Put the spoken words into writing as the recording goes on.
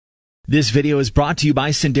This video is brought to you by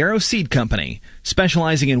Sendero Seed Company,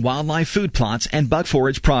 specializing in wildlife food plots and buck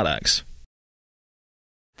forage products.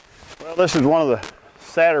 Well, this is one of the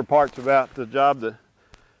sadder parts about the job that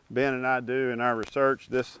Ben and I do in our research.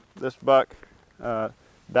 This buck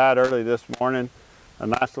died early this morning, a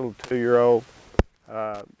nice little 2-year-old.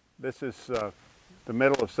 This is the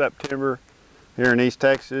middle of September here in East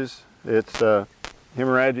Texas. It's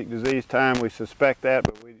hemorrhagic disease time. We suspect that,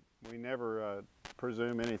 but we never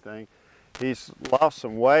presume anything. He's lost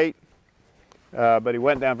some weight, but he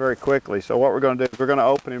went down very quickly. So what we're going to do is we're going to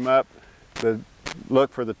open him up to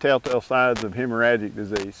look for the telltale signs of hemorrhagic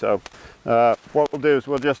disease. So what we'll do is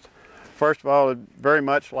we'll just, first of all, very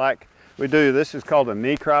much like we do, this is called a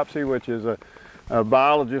necropsy, which is a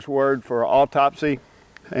biologist word for autopsy.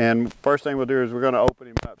 And first thing we'll do is we're going to open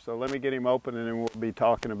him up. So let me get him open and then we'll be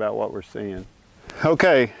talking about what we're seeing.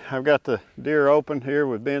 Okay, I've got the deer open here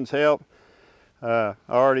with Ben's help.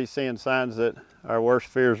 Already seeing signs that our worst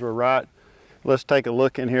fears were right. Let's take a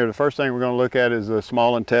look in here. The first thing we're going to look at is the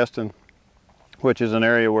small intestine, which is an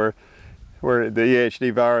area where the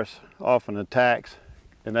EHD virus often attacks,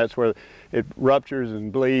 and that's where it ruptures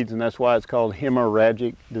and bleeds, and that's why it's called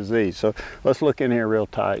hemorrhagic disease. So let's look in here real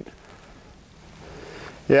tight.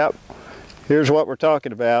 Yep, here's what we're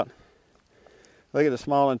talking about. Look at the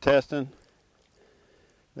small intestine.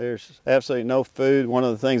 There's absolutely no food. One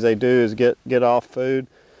of the things they do is get off food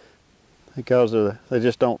because they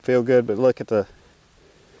just don't feel good. But look at the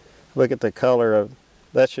color of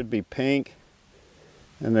that. Should be pink,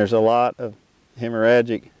 and there's a lot of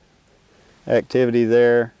hemorrhagic activity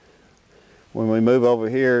there. When we move over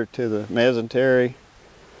here to the mesentery,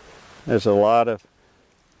 there's a lot of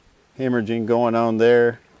hemorrhaging going on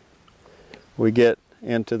there. We get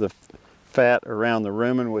into the fat around the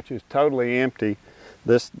rumen, which is totally empty.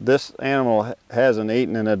 This animal hasn't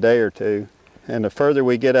eaten in a day or two, and the further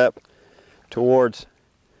we get up towards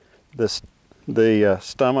the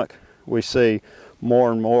stomach, we see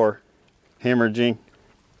more and more hemorrhaging.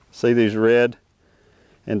 See these red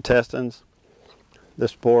intestines?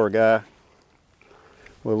 This poor guy.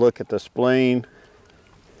 We'll look at the spleen,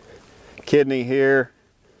 kidney here.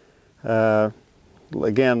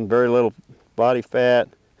 Again, very little body fat.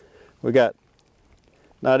 We got,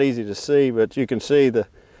 not easy to see, but you can see the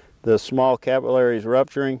small capillaries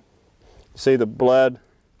rupturing. See the blood's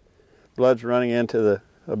running into the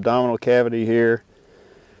abdominal cavity here.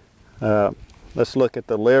 Let's look at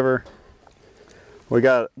the liver.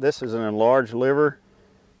 This is an enlarged liver.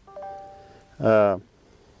 Yeah,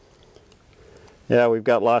 we've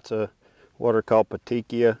got lots of what are called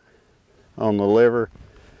petechia on the liver.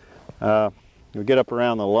 We get up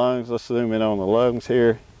around the lungs. Let's zoom in on the lungs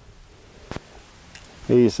here.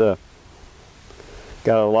 He's got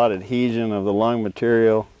a lot of adhesion of the lung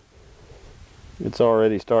material. It's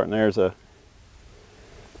already starting. There's a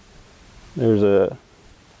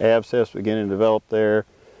abscess beginning to develop there.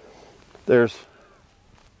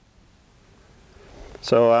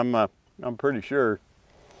 So I'm pretty sure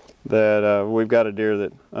that we've got a deer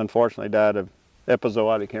that unfortunately died of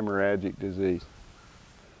epizootic hemorrhagic disease.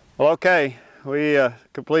 Well, okay, we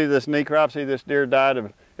completed this necropsy. This deer died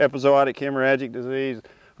of epizootic hemorrhagic disease.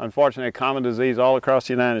 Unfortunately, a common disease all across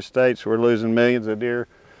the United States. We're losing millions of deer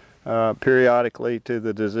periodically to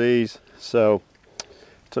the disease. So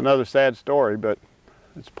it's another sad story, but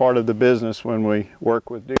it's part of the business when we work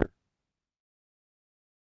with deer.